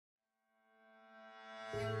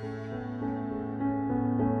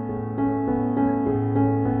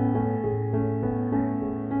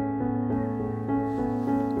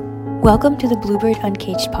Welcome to the Bluebird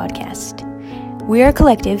Uncaged podcast. We are a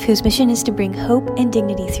collective whose mission is to bring hope and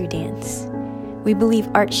dignity through dance. We believe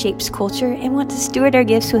art shapes culture and want to steward our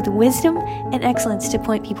gifts with wisdom and excellence to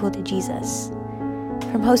point people to Jesus.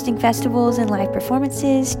 From hosting festivals and live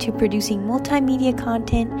performances, to producing multimedia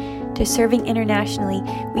content, to serving internationally,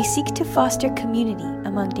 we seek to foster community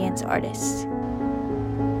among dance artists.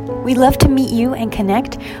 We'd love to meet you and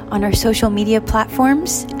connect on our social media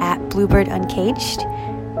platforms at Bluebird Uncaged.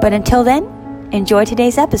 But until then, enjoy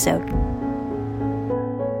today's episode.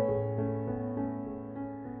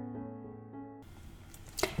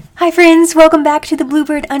 Hi friends, welcome back to the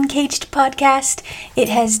Bluebird Uncaged podcast. It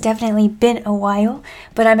has definitely been a while,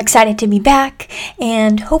 but I'm excited to be back,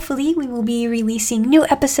 and hopefully we will be releasing new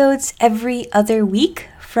episodes every other week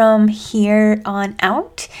from here on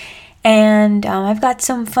out. And I've got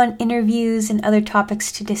some fun interviews and other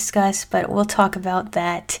topics to discuss, but we'll talk about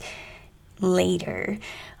that later.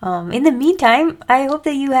 In the meantime, I hope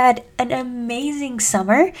that you had an amazing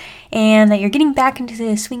summer and that you're getting back into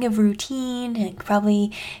the swing of routine and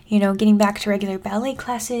probably, getting back to regular ballet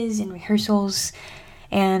classes and rehearsals,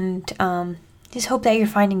 and just hope that you're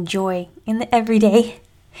finding joy in the everyday.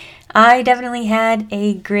 I definitely had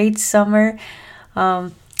a great summer.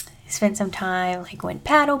 Spent some time, went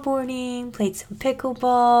paddleboarding, played some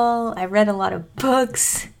pickleball. I read a lot of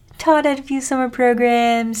books, taught at a few summer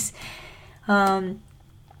programs.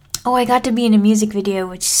 I got to be in a music video,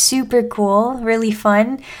 which is super cool, really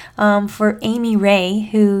fun, for Amy Ray,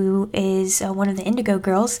 who is one of the Indigo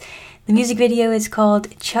Girls. The music video is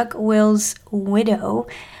called Chuck Will's Widow.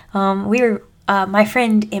 My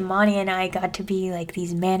friend Imani and I got to be like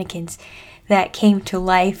these mannequins that came to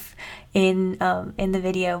life in the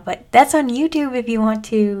video, but that's on YouTube if you want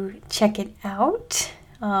to check it out.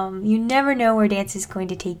 You never know where dance is going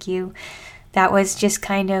to take you. That was just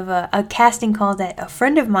kind of a casting call that a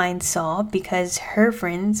friend of mine saw because her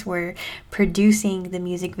friends were producing the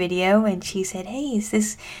music video, and she said, "Hey, is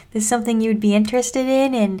this something you would be interested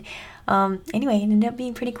in?" And anyway, it ended up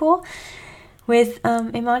being pretty cool with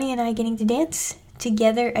Imani and I getting to dance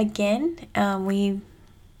together again. We've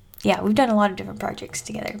done a lot of different projects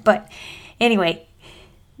together, but anyway,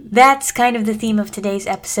 that's kind of the theme of today's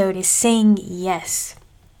episode, is saying yes.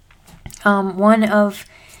 One of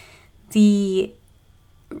the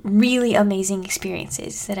really amazing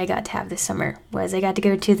experiences that I got to have this summer was I got to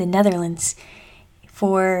go to the Netherlands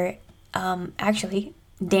for, actually,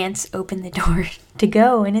 dance opened the door to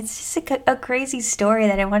go, and it's just a crazy story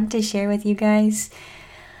that I wanted to share with you guys.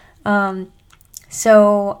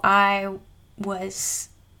 So I was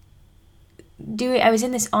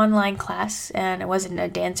in this online class, and it wasn't a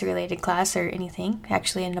dance-related class or anything,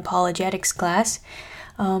 actually an apologetics class,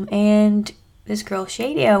 and this girl,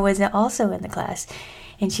 Shadia, was also in the class,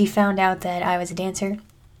 and she found out that I was a dancer,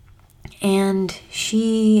 and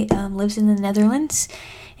she lives in the Netherlands,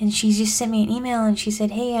 and she just sent me an email, and she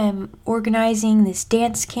said, "Hey, I'm organizing this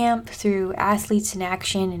dance camp through Athletes in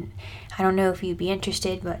Action, and I don't know if you'd be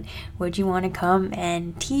interested, but would you want to come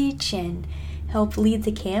and teach and help lead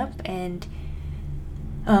the camp?" And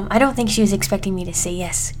I don't think she was expecting me to say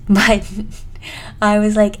yes, but I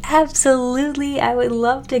was like, absolutely, I would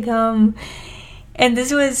love to come. And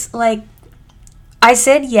this was I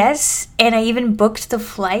said yes, and I even booked the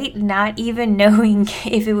flight, not even knowing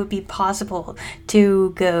if it would be possible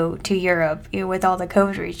to go to Europe, with all the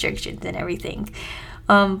COVID restrictions and everything.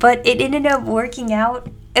 But it ended up working out.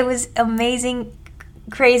 It was amazing,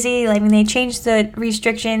 crazy. They changed the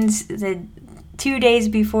restrictions the 2 days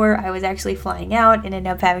before I was actually flying out. Ended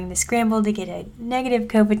up having to scramble to get a negative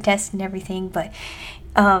COVID test and everything. But,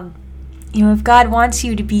 if God wants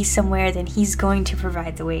you to be somewhere, then He's going to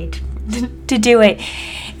provide the way to do it.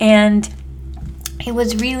 And it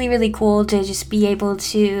was really, really cool to just be able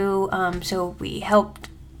to, so we helped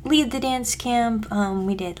lead the dance camp.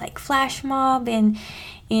 We did flash mob in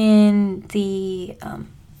the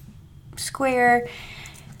square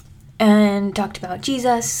and talked about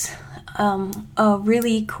Jesus.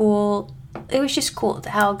 Really cool. It was just cool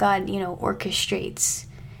how God, orchestrates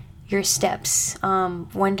your steps.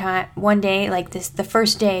 One day, the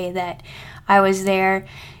first day that I was there,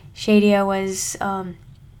 Shadia was,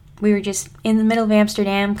 we were just in the middle of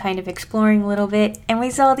Amsterdam, kind of exploring a little bit, and we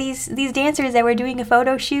saw these dancers that were doing a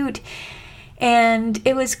photo shoot, and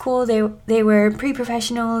it was cool. They were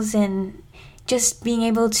pre-professionals, and just being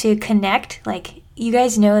able to connect, you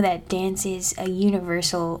guys know that dance is a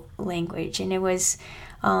universal language, and it was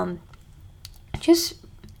just,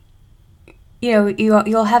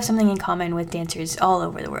 you'll have something in common with dancers all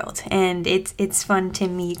over the world, and it's fun to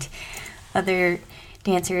meet other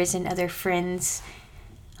dancers and other friends.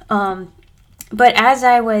 But as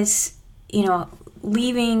I was,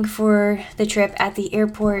 leaving for the trip at the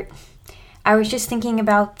airport, I was just thinking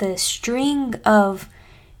about the string of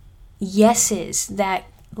yeses that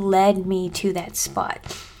led me to that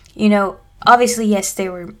spot. Obviously, yes,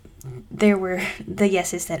 there were the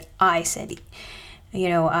yeses that I said.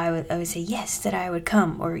 I would say yes that I would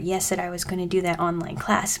come, or yes that I was going to do that online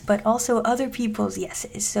class, but also other people's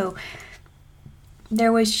yeses. So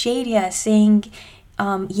there was Shadia saying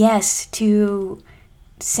yes to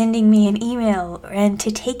sending me an email and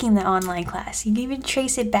to taking the online class. You can even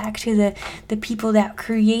trace it back to the people that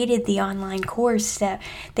created the online course, that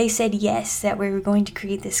they said yes, that we were going to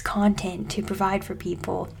create this content to provide for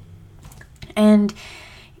people. And,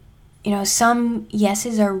 some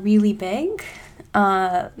yeses are really big,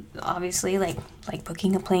 obviously, like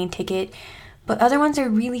booking a plane ticket, but other ones are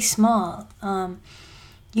really small.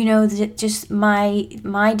 Just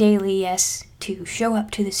my daily yes to show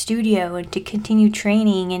up to the studio and to continue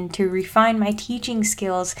training and to refine my teaching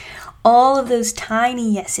skills. All of those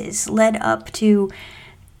tiny yeses led up to,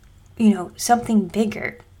 something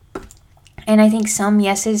bigger. And I think some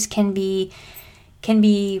yeses can be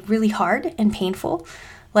really hard and painful.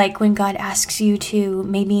 Like when God asks you to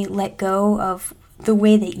maybe let go of the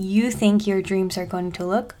way that you think your dreams are going to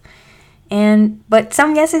look. But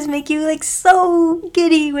some yeses make you so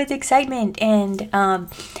giddy with excitement. And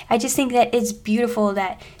I just think that it's beautiful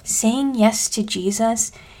that saying yes to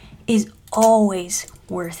Jesus is always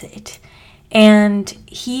worth it. And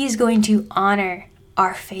He's going to honor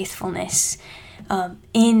our faithfulness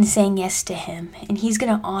in saying yes to Him. And He's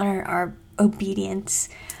going to honor our obedience.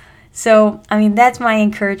 So, that's my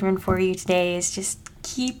encouragement for you today, is just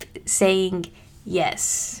keep saying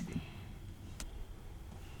yes.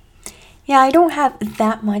 Yeah, I don't have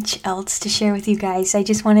that much else to share with you guys. I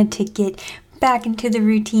just wanted to get back into the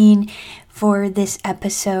routine for this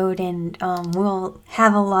episode, and we'll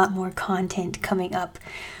have a lot more content coming up.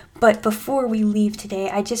 But before we leave today,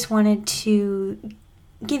 I just wanted to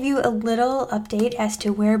give you a little update as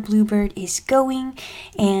to where Bluebird is going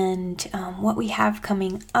and what we have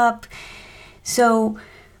coming up. So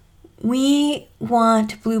we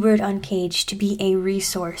want Bluebird Uncaged to be a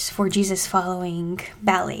resource for Jesus-following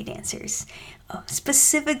ballet dancers,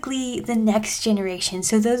 specifically the next generation.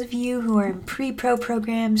 So those of you who are in pre-pro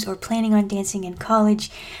programs or planning on dancing in college,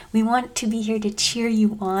 we want to be here to cheer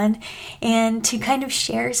you on and to kind of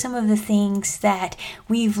share some of the things that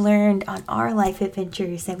we've learned on our life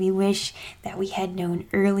adventures that we wish that we had known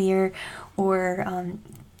earlier, or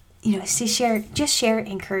to share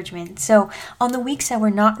encouragement. So on the weeks that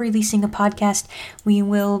we're not releasing a podcast, we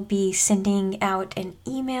will be sending out an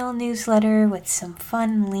email newsletter with some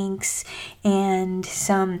fun links and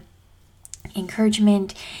some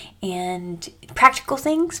encouragement and practical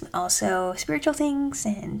things, also spiritual things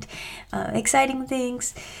and exciting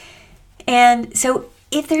things. And so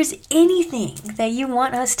if there's anything that you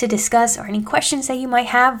want us to discuss, or any questions that you might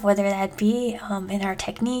have, whether that be in our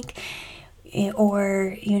technique,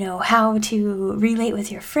 or how to relate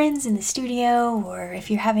with your friends in the studio, or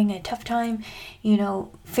if you're having a tough time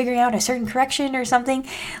figuring out a certain correction or something,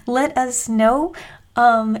 let us know.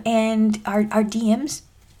 And our DMs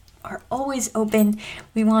are always open.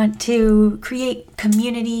 We want to create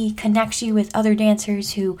community, connect you with other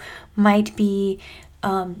dancers who might be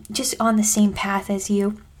just on the same path as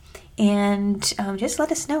you, and just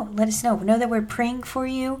let us know. Know that we're praying for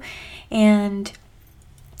you, and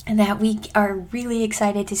that we are really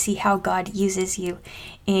excited to see how God uses you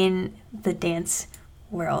in the dance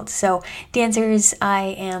world. So dancers,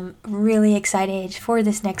 I am really excited for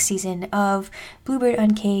this next season of Bluebird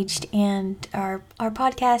Uncaged and our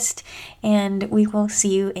podcast, and we will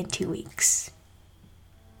see you in 2 weeks.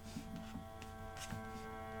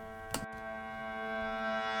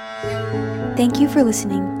 Thank you for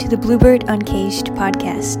listening to the Bluebird Uncaged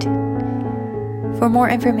podcast. For more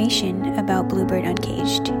information about Bluebird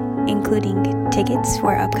Uncaged, including tickets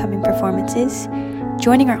for upcoming performances,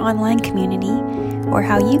 joining our online community, or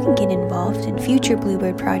how you can get involved in future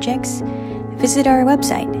Bluebird projects, visit our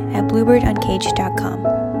website at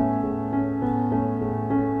bluebirduncaged.com.